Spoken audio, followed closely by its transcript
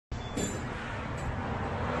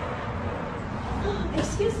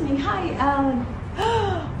excuse me. Hi,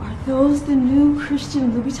 are those the new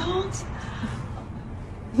Christian Louboutins?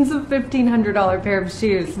 This is a $1,500 pair of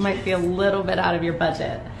shoes. Might be a little bit out of your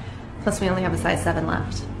budget. Plus, we only have a size 7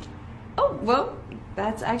 left. Oh, well,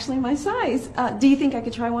 that's actually my size. Do you think I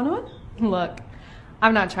could try one on? Look,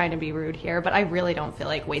 I'm not trying to be rude here, but I really don't feel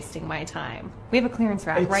like wasting my time. We have a clearance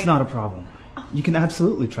rack, right? It's not a problem. You can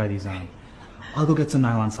absolutely try these on. I'll go get some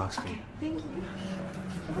nylon socks for you. Thank you.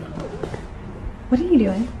 What are you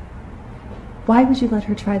doing? Why would you let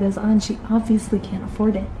her try those on? She obviously can't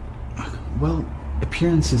afford it. Well,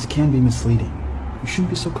 appearances can be misleading. You shouldn't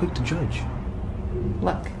be so quick to judge.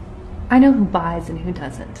 Look, I know who buys and who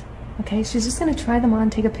doesn't. Okay, she's just gonna try them on,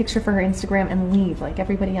 take a picture for her Instagram, and leave like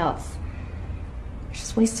everybody else. You're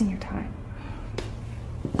just wasting your time.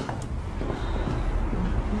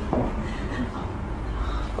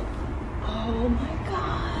 Oh my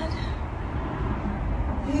God.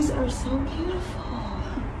 These are so beautiful.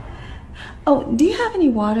 Oh, do you have any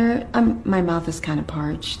water? My mouth is kind of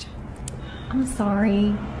parched. I'm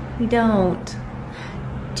sorry, we don't.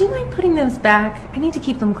 Do you mind putting those back? I need to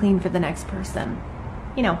keep them clean for the next person.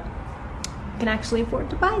 You know, can actually afford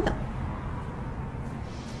to buy them.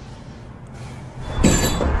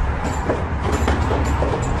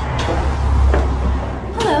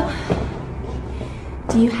 Hello.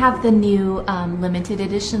 Do you have the new limited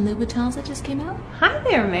edition Louboutins that just came out? Hi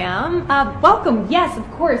there, ma'am. Welcome. Yes,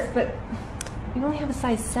 of course, but we only have a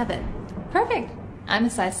size 7. Perfect. I'm a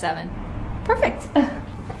size 7. Perfect.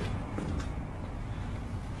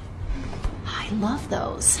 I love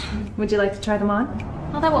those. Would you like to try them on?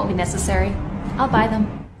 Well, that won't be necessary. I'll buy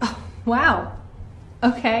them. Oh, wow.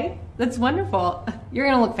 Okay, that's wonderful. You're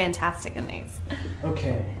gonna look fantastic in these.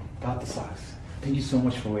 Okay, got the socks. Thank you so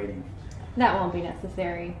much for waiting. That won't be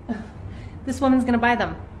necessary. This woman's gonna buy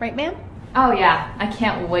them, right, ma'am? Oh yeah, I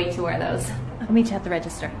can't wait to wear those. I'll meet you at the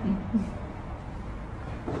register.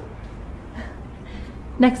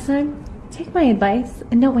 Next time, take my advice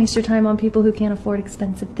and don't waste your time on people who can't afford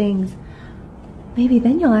expensive things. Maybe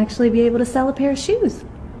then you'll actually be able to sell a pair of shoes.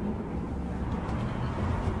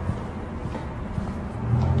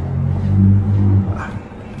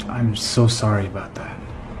 I'm so sorry about that.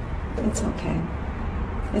 It's okay.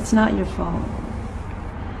 It's not your fault.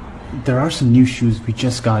 There are some new shoes we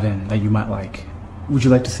just got in that you might like. Would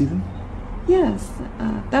you like to see them? Yes,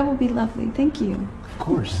 that would be lovely. Thank you. Of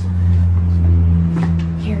course.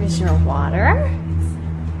 Here is your water.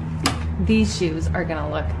 These shoes are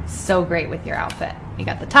gonna look so great with your outfit. You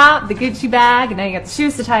got the top, the Gucci bag, and now you got the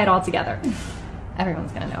shoes to tie it all together.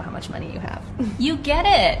 Everyone's gonna know how much money you have. You get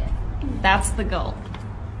it. That's the goal.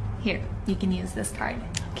 Here, you can use this card.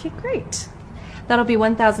 Okay, great. That'll be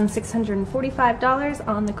 $1,645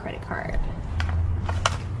 on the credit card.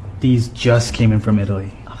 These just came in from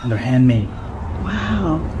Italy. And they're handmade.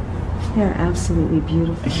 Wow. They're absolutely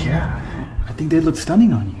beautiful. Yeah. I think they look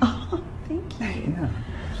stunning on you. Oh, thank you. Yeah.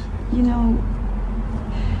 You know,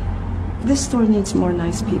 this store needs more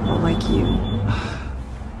nice people like you.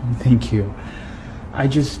 Thank you. I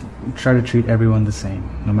just try to treat everyone the same,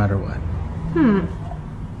 no matter what.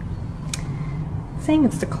 Saying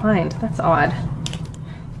it's declined, that's odd.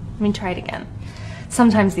 Let me try it again.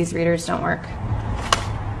 Sometimes these readers don't work.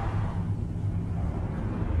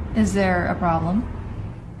 Is there a problem?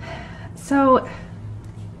 So,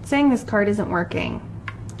 saying this card isn't working.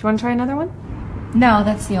 Do you want to try another one? No,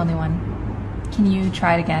 that's the only one. Can you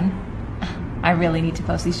try it again? I really need to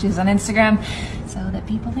post these shoes on Instagram so that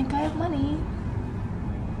people think I have money.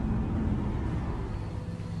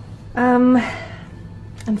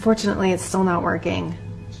 Unfortunately, it's still not working.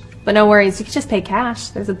 But no worries, you can just pay cash.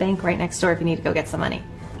 There's a bank right next door if you need to go get some money.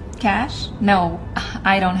 Cash? No,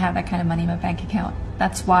 I don't have that kind of money in my bank account.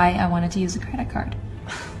 That's why I wanted to use a credit card.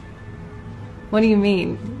 What do you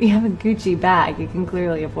mean? You have a Gucci bag. You can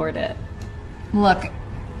clearly afford it. Look,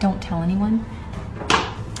 don't tell anyone.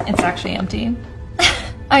 It's actually empty.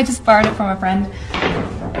 I just borrowed it from a friend.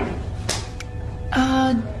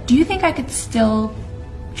 Do you think I could still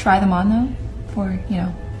try them on though? For, you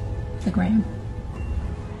know, the gram?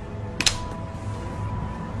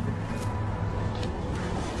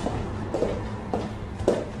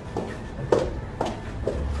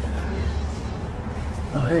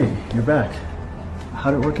 Oh, hey, you're back.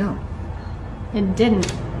 How'd it work out? It didn't.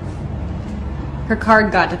 Her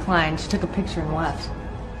card got declined. She took a picture and left.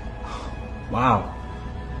 Wow.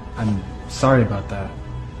 I'm sorry about that.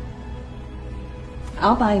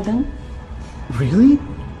 I'll buy them. Really?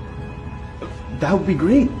 That would be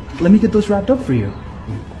great. Let me get those wrapped up for you.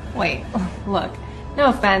 Wait, look, no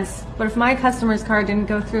offense, but if my customer's card didn't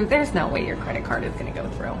go through, there's no way your credit card is going to go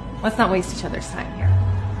through. Let's not waste each other's time here.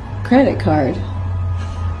 Credit card?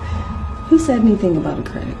 Who said anything about a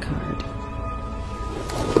credit card?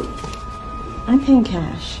 I'm paying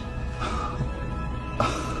cash.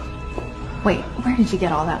 Wait, where did you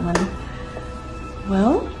get all that money?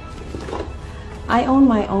 Well, I own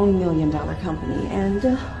my own $1 million company, and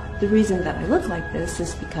the reason that I look like this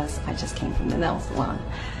is because I just came from the nail salon.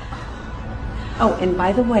 Oh, and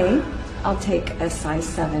by the way, I'll take a size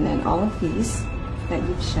 7 in all of these that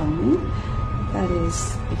you've shown me. That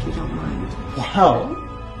is, if you don't mind. Wow,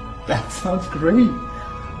 that sounds great.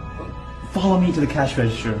 Follow me to the cash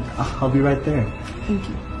register. I'll be right there. Thank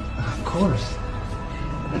you. Of course.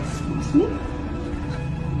 Excuse me?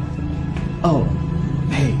 Oh,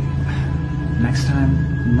 hey, next time,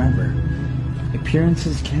 remember,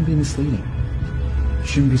 appearances can be misleading. You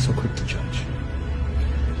shouldn't be so quick to judge.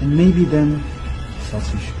 And maybe then,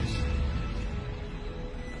 selfish.